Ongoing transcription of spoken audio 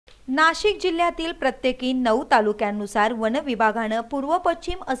नाशिक जिल्ह्यातील प्रत्येकी 9 तालुक्यांनुसार वन विभागाने पूर्व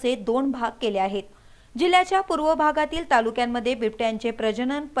पश्चिम असे 2 भाग केले आहेत। जिल्ह्याच्या पूर्व भागातील तालुक्यांमध्ये बिबट्यांचे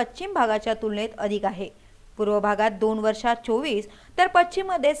प्रजनन पश्चिम भागाच्या तुलनेत अधिक आहे। पूर्व भागात 2 वर्षात 24 तर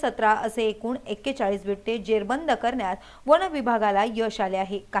पश्चिममध्ये 17 असे एकूण 41 बिबटे जेरबंद करण्यात वन विभागाला यश आले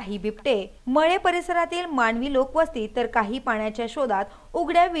आहे। काही बिबटे मळे परिसरातील मानवी लोकवस्ती तर काही पाण्याच्या शोधात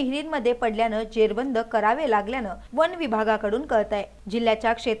उघड्या विहिरींमध्ये पडल्याने जेरबंद करावे लागल्याने वन विभागाकडून कळतंय।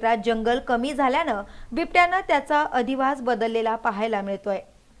 जिल्ह्याच्या क्षेत्रात जंगल कमी झाल्याने बिबट्यांना त्याचा अधिवास बदललेला पाहायला मिळतोय।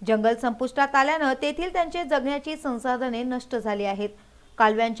 जंगल संपुष्टात आल्याने तेथील त्यांचे जगण्याची संसाधने नष्ट झाली आहेत।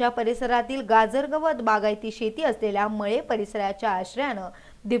 कालव्यांच्या परिसरातील गाजर गवत बागायती शेती असलेल्या मळे परिसराच्या आश्रयाने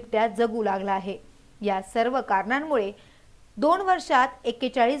बिबट्या जगू लागला आहे। या सर्व कारणांमुळे 2 वर्षात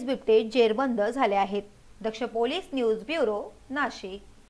 41 बिबटे जेरबंद झाले आहेत। दक्ष पोलीस न्यूज ब्युरो, नाशिक।